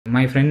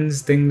My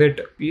friends think that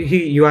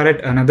you are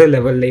at another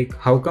level. Like,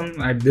 how come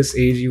at this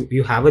age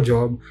you have a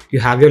job, you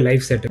have your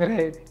life set up?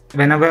 Right.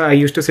 Whenever I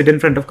used to sit in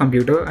front of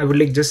computer, I would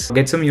like just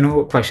get some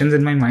questions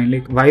in my mind,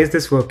 like why is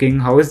this working,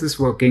 how is this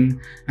working,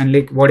 and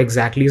like what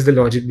exactly is the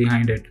logic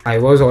behind it. I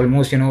was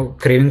almost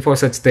craving for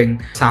such thing.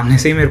 सामने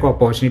से ही मेरे को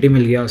opportunity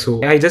मिल गया, so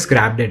I just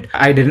grabbed it.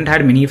 I didn't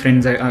had many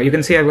friends. You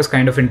can say I was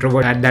kind of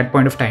introvert at that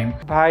point of time.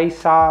 भाई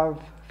साहब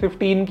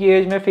 15 की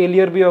as में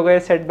failure भी हो गए,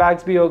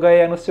 सेटबैक्स भी हो गए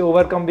एंड उससे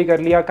ओवरकम भी कर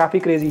लिया, काफ़ी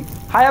crazy.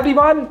 Hi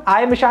everyone,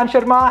 I am Ishan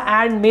Sharma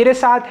and मेरे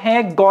साथ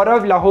हैं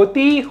गौरव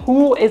लाहौती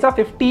who is a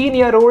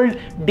 15-year-old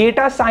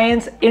data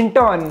science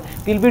intern.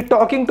 Will be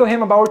talking to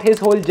him about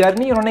his whole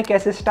journey, उन्होंने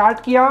कैसे स्टार्ट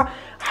किया,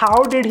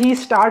 how did he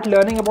start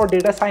learning about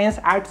data science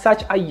at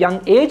such a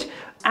young age,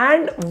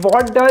 and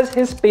what does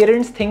his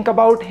parents think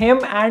about him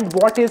and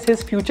what is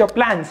his future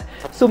plans.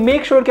 So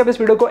make sure कि आप इस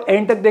video को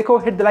and तक देखो,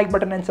 hit the like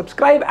button and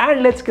subscribe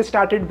and let's get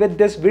started with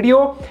this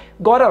video.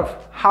 Gaurav,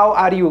 how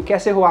are you?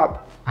 कैसे हो आप?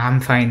 I'm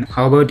fine.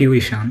 How about you,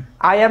 Ishan?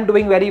 I am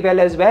doing very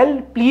well as well.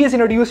 Please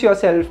introduce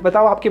yourself.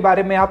 बताओ आपके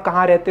बारे में, आप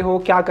कहाँ रहते हो,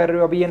 क्या कर रहे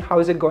हो अभी and how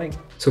is it going?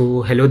 So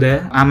hello there.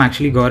 I'm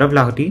actually Gaurav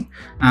Lahoti.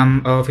 I'm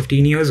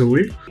 15 years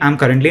old.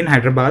 I'm currently in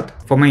Hyderabad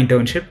for my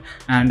internship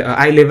and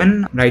I live in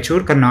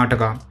Raichur,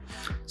 Karnataka.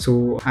 So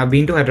I've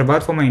been to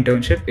Hyderabad for my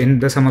internship in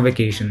the summer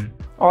vacation.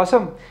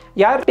 Awesome.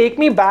 Yeah, take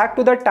me back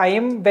to the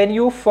time when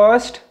you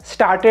first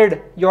started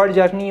your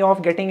journey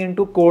of getting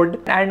into code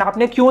and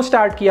आपने क्यों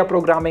start किया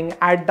programming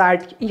at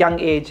that young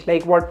age?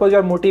 Like what was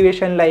your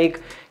motivation like?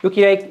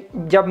 क्योंकि like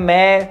जब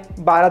मैं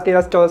 12, 13,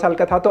 14 साल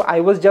का था तो I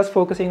was just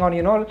focusing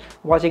on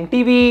watching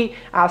TV,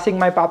 asking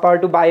my papa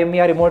to buy me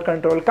a remote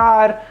control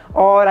car,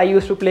 or I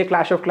used to play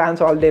Clash of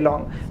Clans all day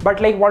long.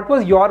 But like what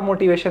was your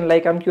motivation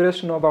like? I'm curious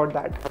to know about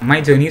that. My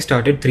journey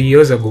started 3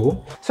 years ago.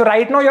 So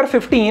right now you're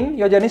 15,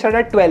 your journey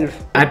started at 12.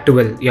 At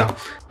 12, yeah.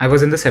 I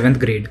was in the 7th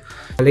grade.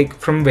 Like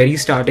from very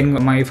starting,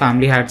 my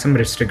family had some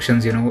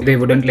restrictions, they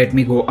wouldn't let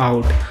me go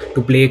out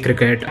to play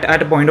cricket.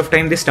 At a point of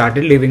time, they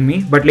started leaving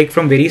me, but like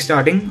from very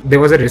starting, there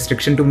was a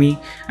restriction to me.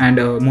 And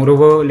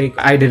moreover, like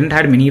I didn't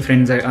had many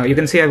friends. You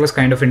can say I was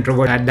kind of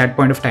introvert at that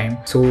point of time.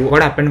 So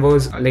what happened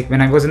was, like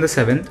when I was in the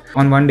 7th,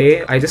 on one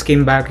day, I just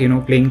came back,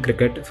 playing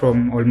cricket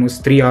from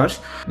almost 3 hours.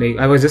 Like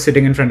I was just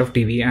sitting in front of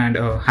TV and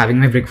having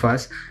my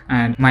breakfast,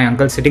 and my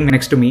uncle sitting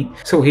next to me.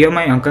 So here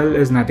my uncle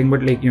is nothing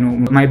but like,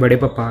 my bade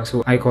papa.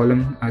 So I call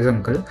him as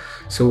uncle.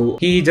 So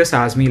he just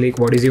asked me like,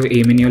 what is your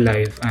aim in your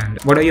life and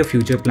what are your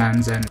future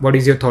plans and what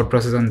is your thought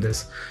process on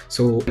this?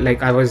 So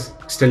like I was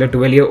still a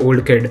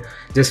 12-year-old kid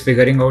just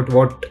figuring out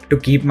what to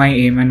keep my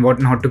aim and what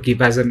not to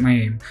keep as my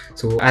aim.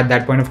 So at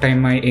that point of time,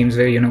 my aims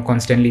were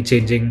constantly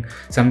changing.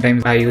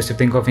 Sometimes I used to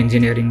think of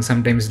engineering,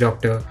 sometimes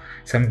doctor,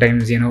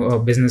 sometimes a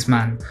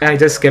businessman. I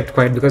just kept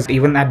quiet because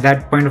even at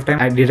that point of time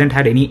I didn't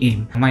had any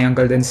aim. My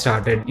uncle then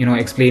started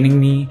explaining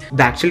me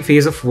the actual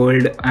phase of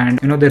world and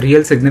the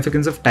real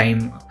significance of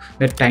time,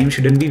 that time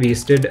shouldn't be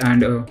wasted.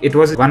 And it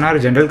was 1 hour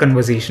general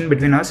conversation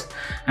between us,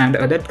 and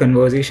that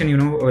conversation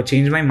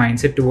changed my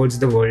mindset towards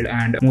the world.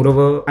 And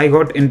moreover, I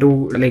got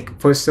into like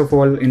first of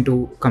all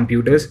into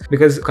computers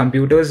because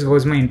computers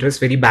was my interest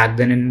very back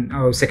then in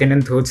 2nd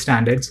and 3rd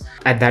standards.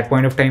 At that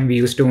point of time we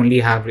used to only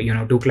have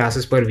 2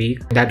 classes per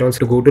week, that also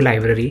to go to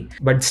library.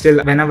 But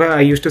still, whenever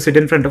I used to sit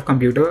in front of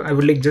computer, I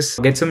would like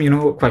just get some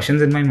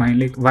questions in my mind,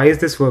 like why is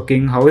this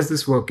working, how is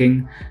this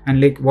working,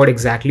 and like what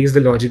exactly is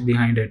the logic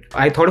behind it.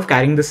 I thought of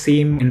carrying the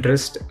same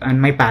interest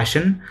and my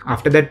passion.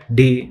 After that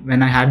day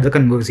when I had the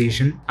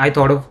conversation, I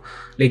thought of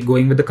like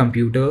going with the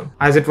computer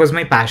as it was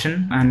my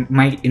passion and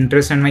my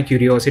interest and my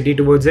curiosity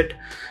towards it.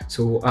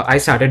 So I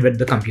started with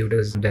the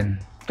computers then.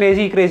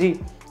 Crazy.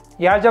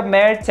 यार जब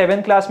मैं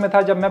 7th class में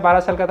था, जब मैं 12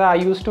 साल का था, I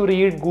used to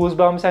read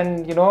Goosebumps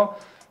and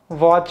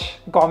watch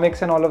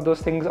comics and all of those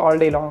things all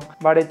day long.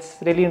 But it's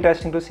really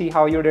interesting to see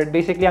how you did.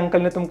 Basically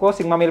uncle ने तुमको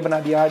sigma male बना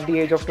दिया at the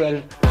age of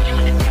 12.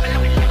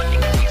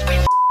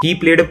 He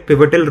played a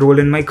pivotal role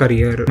in my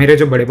career. मेरे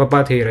जो बड़े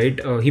पापा थे, right?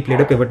 He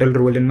played a pivotal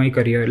role in my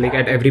career. Like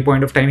at every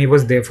point of time, he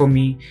was there for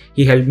me.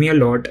 He helped me a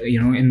lot,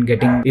 in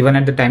getting, even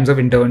at the times of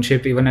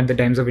internship, even at the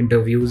times of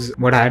interviews,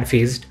 what I had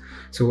faced.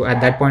 So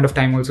at that point of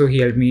time also,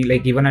 he helped me,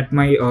 like even at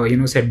my,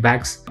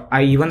 setbacks.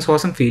 I even saw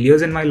some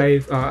failures in my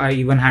life. I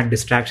even had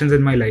distractions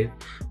in my life.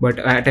 But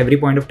at every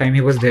point of time, he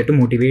was there to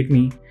motivate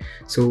me.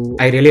 So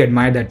I really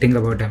admire that thing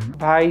about him.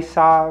 भाई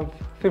साहब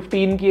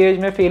 15 की as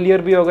में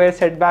failure भी हो गए,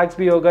 setbacks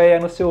भी हो गए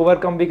एंड उससे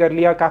ओवरकम भी कर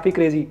लिया, काफ़ी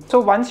crazy.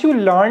 So once you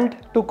learned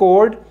to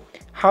code,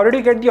 how did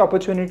you get the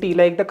opportunity?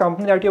 Like the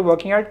company that you're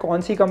working at,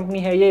 कौन सी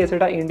company है ये? Is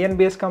it a Indian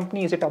based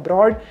company? Is it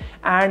abroad?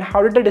 And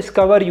how did they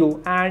discover you?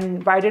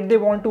 And why did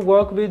they want to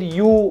work with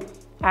you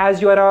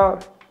as you are a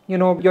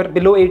you're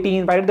below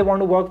 18? Why did they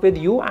want to work with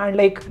you? And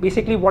like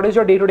basically what is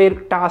your day-to-day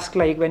task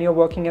like when you're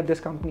working at this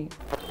company?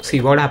 See,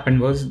 what happened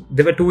was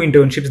there were two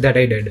internships that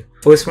I did.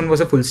 First one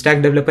was a full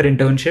stack developer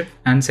internship,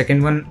 and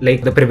second one,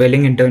 like the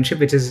prevailing internship,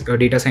 which is a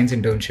data science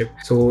internship.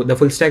 So the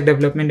full stack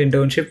development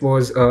internship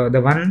was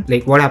the one,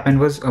 like what happened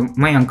was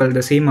my uncle,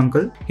 the same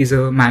uncle, he's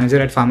a manager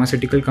at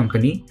pharmaceutical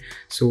company.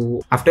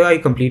 So after I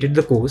completed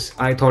the course,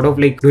 I thought of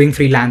like doing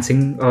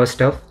freelancing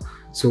stuff.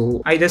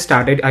 So I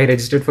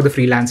registered for the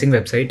freelancing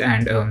website,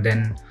 and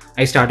then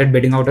I started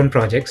bidding out on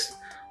projects.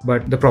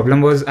 But the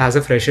problem was, as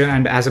a fresher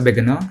and as a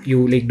beginner,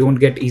 you like don't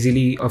get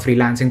easily a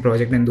freelancing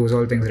project and those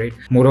all things, right?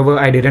 Moreover,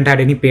 I didn't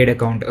had any paid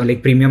account,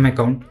 like premium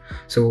account.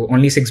 So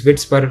only 6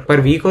 bits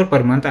per week or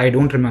per month. I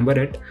don't remember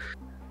it.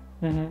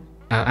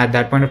 At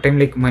that point of time,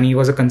 like money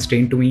was a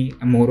constraint to me.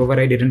 Moreover,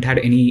 I didn't had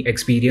any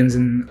experience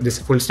in this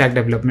full stack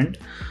development.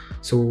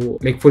 So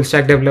like full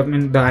stack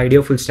development, the idea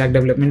of full stack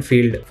development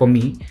failed for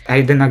me. I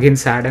then again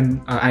sat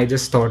and I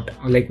just thought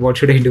like, what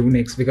should I do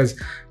next? Because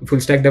full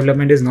stack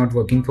development is not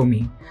working for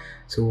me.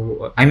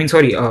 So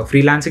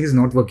freelancing is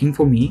not working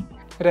for me.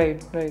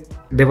 Right.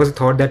 There was a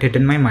thought that hit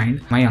in my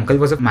mind. My uncle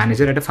was a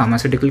manager at a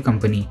pharmaceutical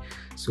company.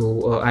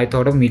 So I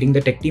thought of meeting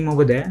the tech team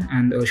over there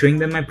and showing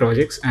them my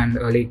projects, and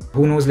like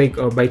who knows, like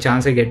by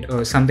chance I get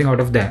something out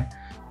of there.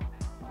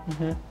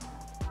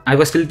 I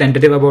was still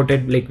tentative about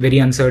it, like very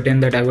uncertain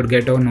that I would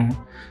get or no,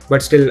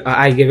 but still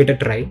I gave it a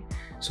try.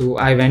 So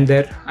I went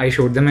there, I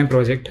showed them my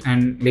project,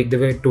 and like they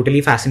were totally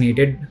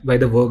fascinated by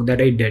the work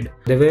that I did.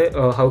 They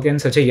were, how can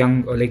such a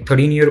young, like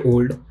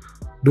 13-year-old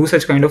do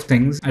such kind of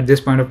things at this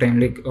point of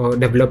time, like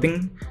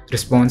developing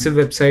responsive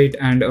website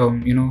and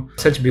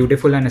such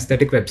beautiful and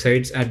aesthetic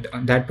websites at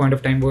that point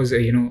of time was,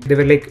 they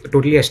were like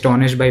totally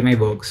astonished by my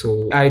work.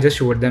 So I just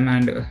showed them,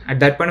 and at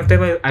that point of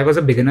time I was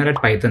a beginner at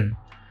Python.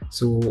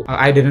 So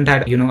I didn't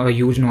had a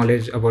huge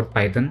knowledge about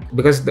Python,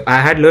 because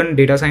I had learned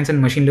data science and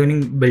machine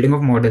learning, building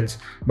of models,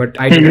 but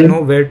I didn't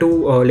know where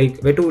to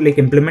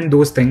implement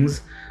those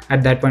things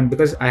at that point,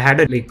 because I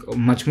had a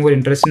much more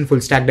interest in full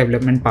stack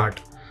development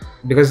part,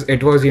 because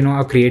it was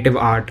a creative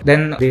art.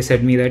 Then they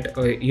said me that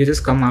you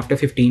just come after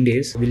 15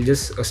 days, we'll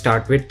just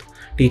start with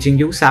teaching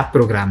you SAP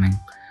programming.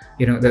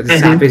 The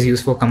SAP is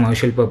used for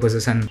commercial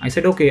purposes, and I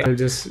said okay, I'll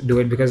just do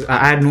it, because I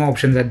had no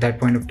options at that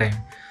point of time.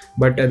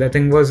 But the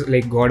thing was,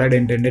 like, God had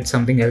intended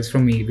something else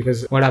from me,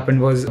 because what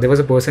happened was there was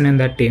a person in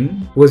that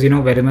team who was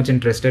very much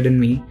interested in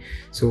me.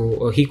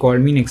 So he called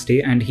me next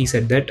day and he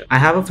said that I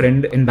have a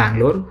friend in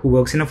Bangalore who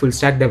works in a full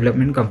stack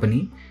development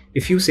company.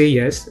 If you say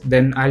yes,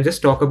 then I'll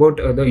just talk about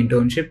the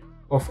internship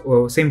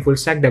of same full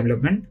stack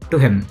development to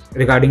him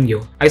regarding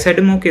you. I said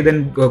him okay,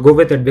 then go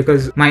with it,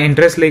 because my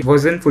interest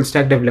was in full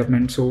stack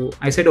development. So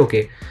I said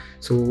okay.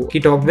 So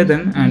he talked with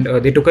him, and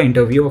they took an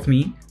interview of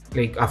me.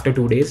 Like after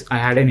 2 days I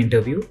had an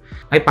interview.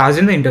 I passed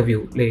in the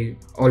interview, like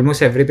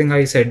almost everything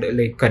I said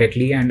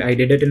correctly, and I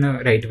did it in a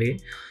right way.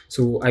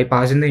 So I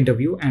passed in the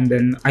interview, and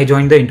then I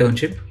joined the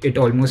internship. It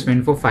almost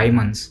went for 5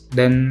 months.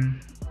 Then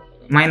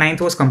my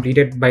 9th was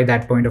completed by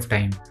that point of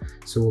time.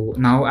 So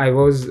now I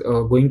was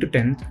going to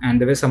 10th, and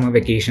there were summer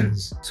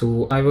vacations.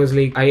 So I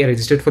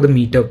registered for the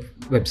meetup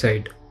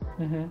website.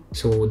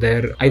 So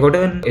there I got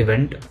an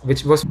event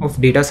which was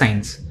of data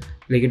science.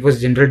 Like it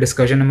was general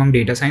discussion among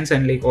data science,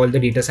 and like all the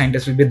data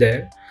scientists will be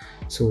there.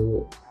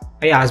 So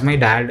I asked my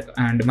dad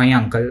and my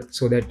uncle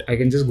so that I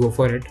can just go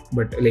for it.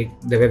 But like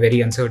they were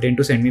very uncertain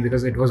to send me,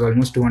 because it was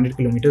almost 200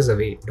 kilometers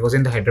away. It was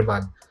in the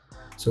Hyderabad.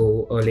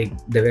 So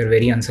they were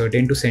very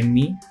uncertain to send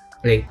me.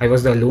 Like I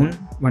was the alone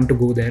one to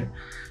go there.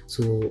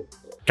 So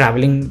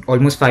traveling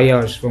almost 5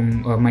 hours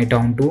from my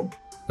town to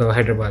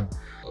Hyderabad.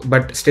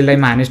 But still I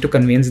managed to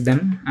convince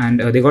them,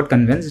 and they got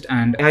convinced.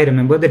 And I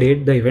remember the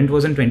date, the event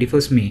was on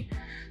 21st May.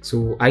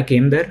 So I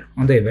came there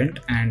on the event,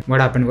 and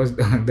what happened was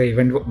the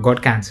event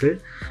got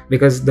cancelled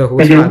because the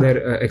host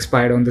father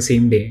expired on the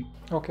same day.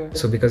 Okay.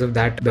 So because of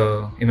that,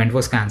 the event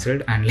was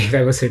cancelled, and like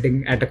I was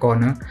sitting at a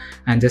corner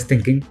and just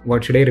thinking,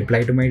 what should I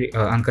reply to my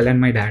uncle and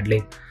my dad?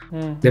 Like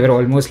they were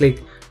almost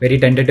like very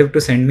tentative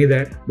to send me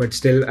there, but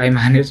still I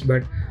managed.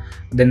 But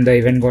then the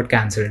event got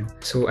cancelled.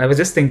 So I was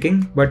just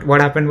thinking, but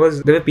what happened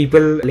was there were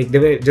people, like they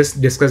were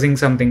just discussing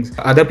some things.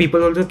 Other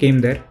people also came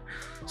there.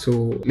 So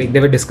like they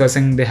were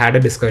discussing, they had a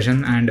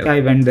discussion, and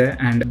I went there,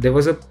 and there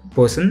was a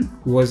person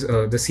who was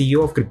the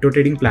CEO of crypto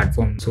trading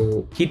platform.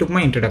 So he took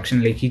my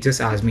introduction, like he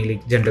just asked me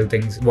like general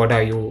things. What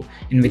are you?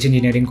 In which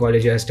engineering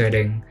college you are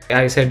studying?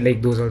 I said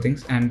like those all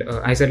things, and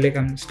I said like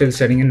I'm still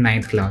studying in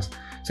 9th class.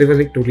 So he was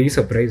like totally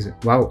surprised.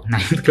 Wow,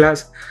 9th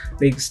class?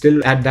 Like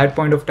still at that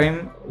point of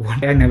time,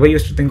 what I never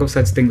used to think of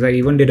such things. I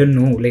even didn't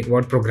know like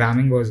what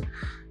programming was,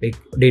 like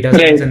data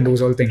science and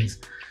those all things.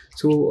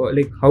 So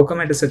like how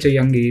come at such a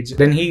young age?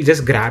 Then he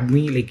just grabbed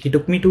me, like he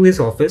took me to his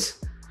office,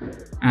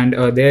 and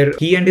there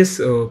he and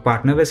his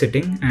partner were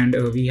sitting, and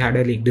we had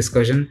a like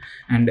discussion,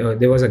 and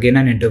there was again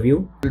an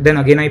interview. Then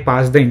again I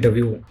passed the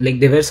interview. Like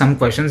there were some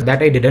questions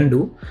that I didn't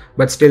do,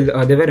 but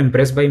still they were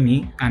impressed by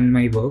me and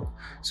my work.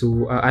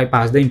 So I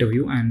passed the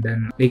interview, and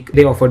then like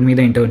they offered me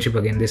the internship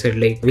again. They said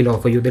like, we'll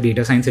offer you the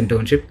data science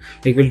internship.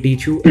 Like we'll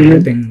teach you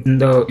everything in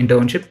the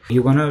internship.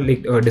 You're gonna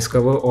like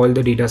discover all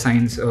the data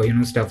science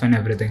stuff and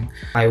everything.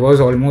 I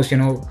was almost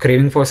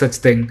craving for such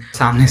thing.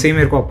 सामने से ही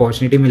मेरे को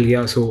opportunity मिल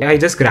गया. So I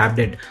just grabbed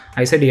it.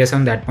 I said yes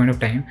on that point of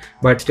time,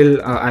 but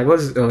still I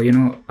was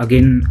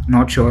again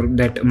not sure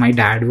that my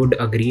dad would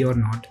agree or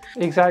not.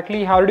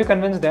 Exactly. How did you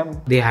convince them?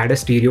 They had a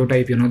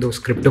stereotype, those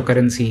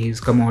cryptocurrencies,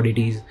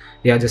 commodities,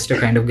 they are just a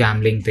kind of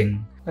gambling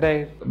thing.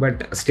 Right.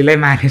 But still I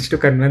managed to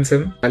convince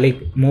him.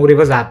 Like more he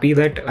was happy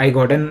that I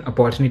got an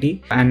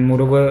opportunity, and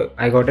moreover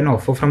I got an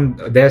offer from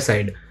their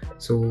side.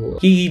 So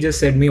he just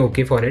said me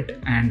okay for it,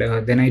 and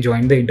then I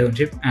joined the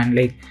internship, and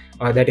like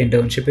that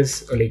internship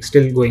is like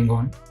still going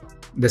on,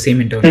 the same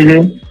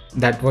internship.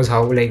 That was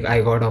how like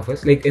I got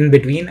offers. Like in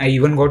between I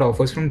even got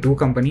offers from 2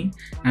 companies,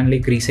 and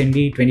like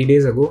recently 20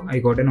 days ago I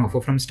got an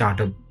offer from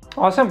startup.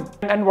 Awesome.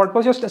 And what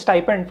was your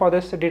stipend for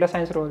this data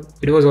science role?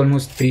 It was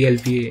almost 3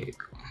 LPA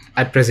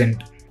at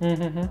present.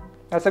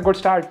 That's a good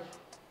start.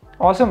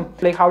 Awesome.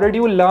 Like how did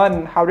you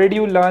learn? How did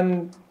you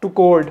learn to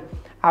code?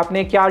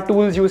 आपने क्या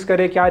tools use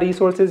करे, क्या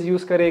resources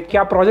use करे,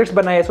 क्या projects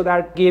बनाए, so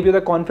that gave you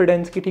the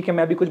confidence कि ठीक है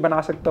मैं भी कुछ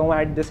बना सकता हूँ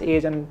at this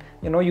age, and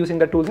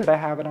using the tools that I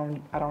have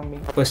around me.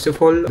 First of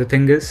all, the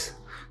thing is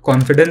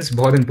confidence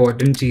बहुत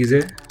important चीज़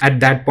है at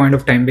that point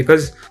of time,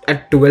 because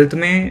at 12th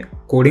में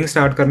coding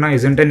start करना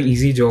isn't an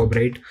easy job,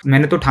 right?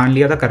 मैंने तो ठान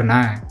लिया था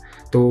करना है,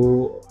 तो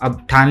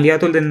अब ठान लिया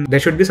तो then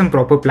there should be some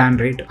proper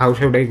plan, right? How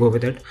should I go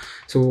with it?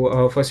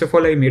 So first of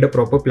all I made a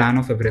proper plan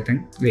of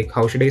everything, like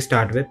how should I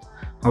start with,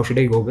 how should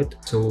I go with.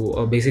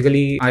 So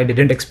basically I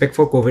didn't expect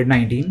for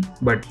COVID-19,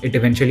 but it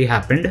eventually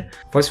happened.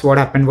 First what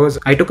happened was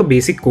I took a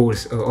basic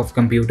course of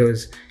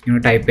computers,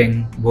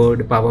 typing,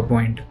 Word,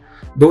 PowerPoint.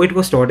 Though it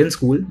was taught in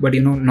school, but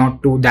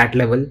not to that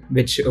level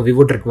which we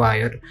would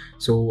require.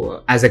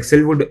 So as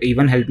Excel would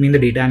even help me in the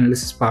data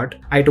analysis part,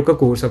 I took a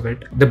course of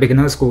it, the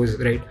beginner's course,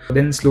 right?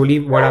 Then slowly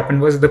what happened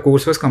was the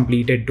course was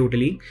completed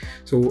totally.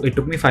 So it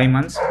took me 5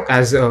 months,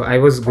 as I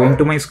was going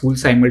to my school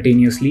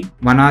simultaneously.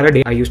 1 hour a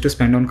day I used to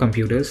spend on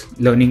computers,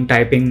 learning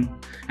typing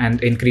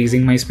and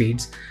increasing my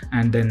speeds.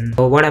 And then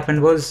what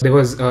happened was there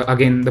was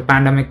again the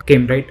pandemic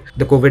came, right?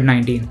 The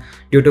COVID-19,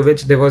 due to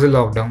which there was a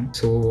lockdown.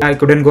 So I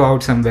couldn't go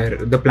out somewhere.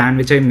 The plan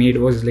which I made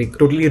was like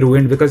totally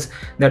ruined, because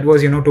that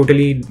was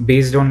totally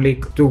based on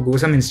like to go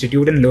some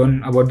institute and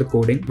learn about the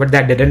coding, but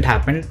that didn't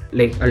happen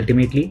like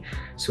ultimately.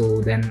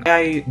 So then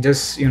I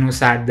just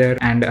sat there,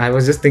 and I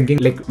was just thinking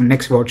like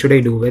next what should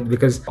I do with,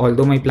 because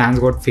although my plans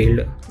got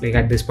failed like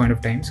at this point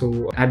of time.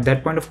 So at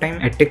that point of time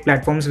edtech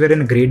platforms were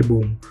in a great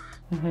boom.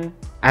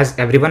 As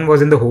everyone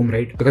was in the home,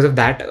 right? Because of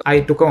that I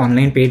took an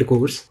online paid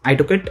course. I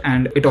took it,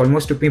 and it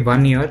almost took me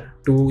 1 year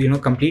to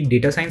complete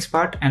data science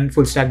part and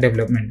full stack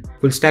development.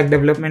 Full stack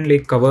development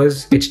like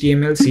covers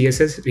HTML,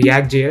 CSS,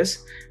 React JS,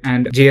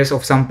 and JS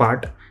of some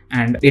part.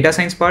 And data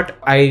science part,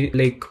 I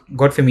like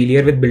got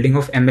familiar with building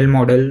of ML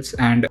models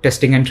and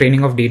testing and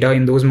training of data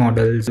in those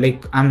models.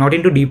 Like I'm not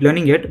into deep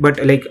learning yet, but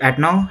like at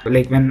now,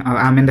 like when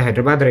I'm in the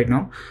Hyderabad right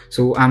now,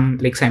 so I'm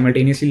like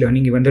simultaneously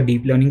learning even the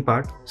deep learning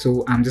part.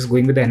 So I'm just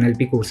going with the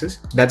NLP courses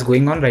that's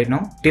going on right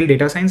now. Till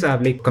data science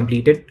I've like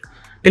completed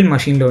till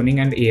machine learning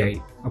and AI,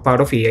 a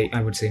part of AI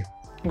I would say.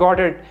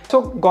 Got it.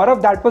 So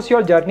Gaurav, that was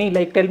your journey.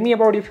 Like tell me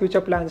about your future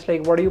plans.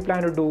 Like what do you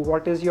plan to do?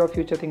 What is your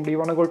future thing? Do you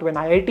want to go to an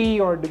IIT,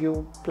 or do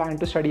you plan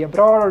to study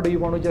abroad, or do you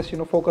want to just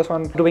focus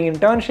on doing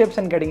internships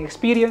and getting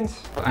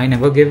experience? I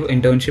never give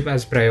internship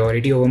as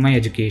priority over my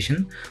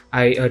education.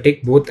 I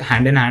take both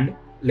hand in hand.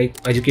 Like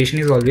education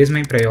is always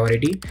my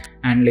priority,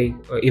 and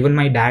like even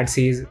my dad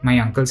says, my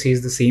uncle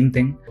says the same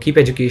thing, keep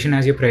education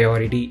as your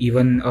priority.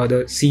 Even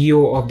the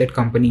CEO of that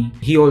company,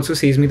 he also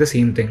says me the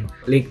same thing,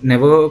 like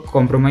never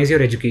compromise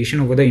your education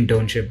over the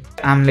internship.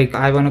 I'm like,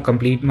 I want to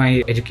complete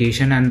my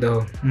education and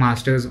the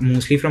masters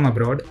mostly from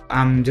abroad.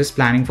 I'm just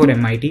planning for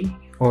MIT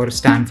or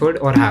Stanford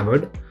or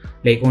Harvard,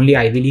 like only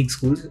Ivy League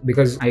schools,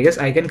 because I guess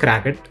I can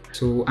crack it.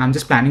 So I'm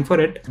just planning for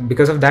it.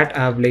 Because of that,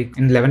 I've like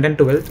in 11th and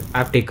 12th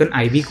I've taken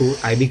IB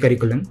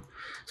curriculum,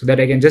 so that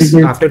I can just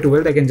after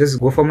 12th I can just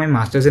go for my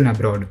masters in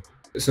abroad,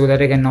 so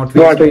that I can not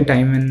waste my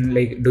time in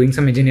like doing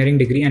some engineering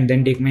degree and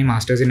then take my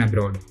masters in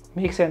abroad.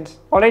 Makes sense.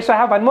 Alright, so I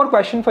have one more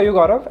question for you,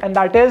 Gaurav, and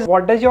that is,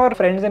 what does your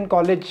friends in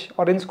college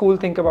or in school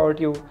think about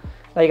you?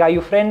 Like, are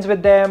you friends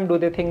with them? Do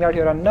they think that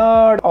you're a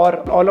nerd,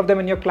 or all of them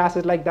in your class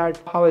is like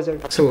that? How is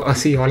it? So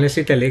see,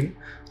 honestly telling,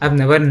 I've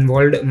never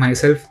involved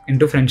myself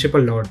into friendship a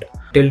lot.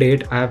 Till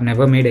date, I have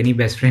never made any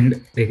best friend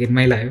like in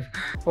my life.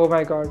 Oh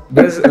my god.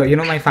 Because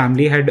my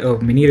family had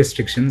many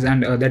restrictions,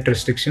 and that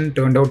restriction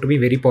turned out to be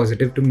very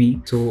positive to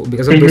me. So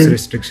because of those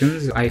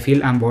restrictions, I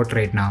feel I'm what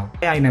right now.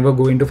 I never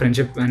go into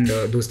friendship and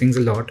those things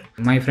a lot.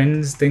 My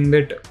friends think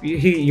that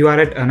you are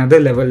at another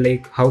level.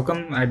 Like, how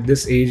come at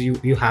this age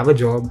you have a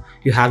job,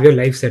 you have your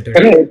life settled?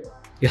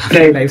 You have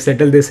your life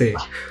settled, they say.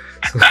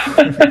 So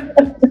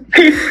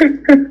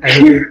I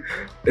mean,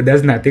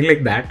 there's nothing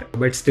like that,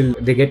 but still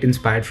they get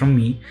inspired from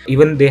me.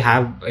 Even they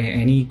have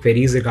any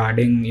queries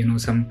regarding, you know,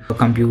 some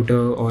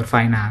computer or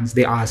finance,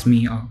 they ask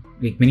me,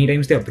 like many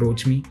times they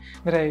approach me.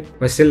 Right.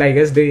 But still, I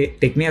guess they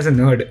take me as a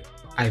nerd,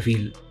 I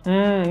feel.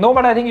 No,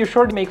 but I think you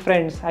should make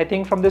friends. I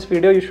think from this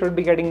video you should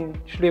be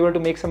able to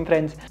make some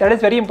friends. That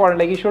is very important.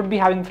 Like, you should be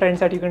having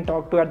friends that you can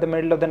talk to at the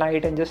middle of the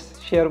night and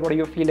just share what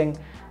you're feeling.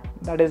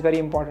 That is very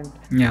important.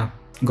 Yeah.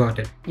 Got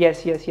it.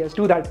 Yes,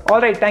 do that. All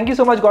right, thank you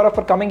so much, Gaurav,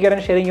 for coming here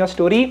and sharing your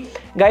story.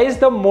 Guys,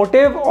 the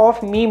motive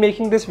of me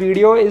making this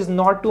video is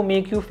not to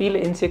make you feel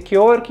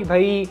insecure कि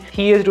भाई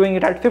he is doing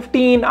it at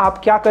 15, आप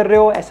क्या कर रहे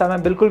हो? ऐसा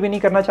मैं बिल्कुल भी नहीं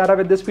करना चाह रहा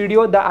with this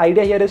video. The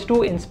idea here is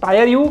to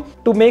inspire you,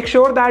 to make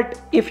sure that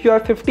if you are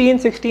 15,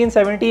 16,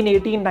 17,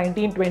 18,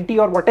 19, 20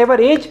 or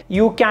whatever age,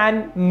 you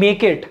can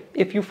make it.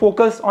 If you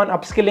focus on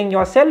upskilling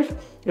yourself,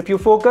 if you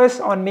focus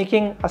on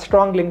making a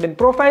strong LinkedIn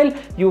profile,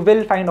 you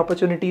will find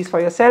opportunities for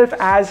yourself,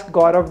 as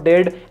Gaurav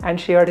did and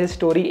shared his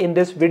story in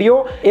this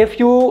video. If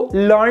you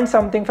learned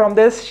something from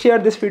this, share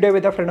this video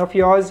with a friend of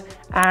yours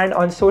and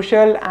on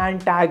social,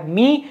 and tag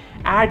me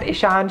at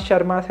Ishan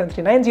Sharma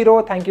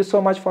 7390. Thank you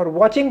so much for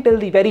watching till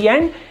the very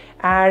end.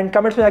 And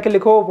comments में जाके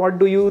लिखो what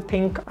do you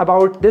think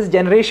about this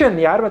generation.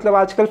 यार मतलब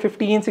आजकल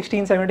 15,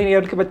 16, 17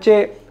 year के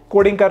बच्चे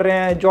coding कर रहे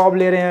हैं, जॉब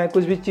ले रहे हैं,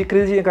 कुछ भी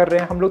चीज़ें कर रहे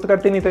हैं, हम लोग तो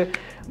करते नहीं थे.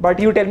 But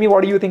you tell me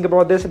what do you think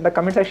about this in the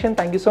comment section.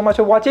 Thank you so much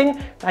for watching.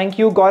 Thank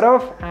you,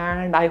 Gaurav,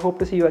 and I hope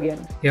to see you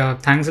again. Yeah,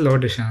 thanks a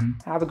lot, Ishan.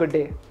 Have a good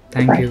day.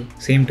 Thank you.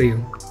 Same to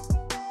you.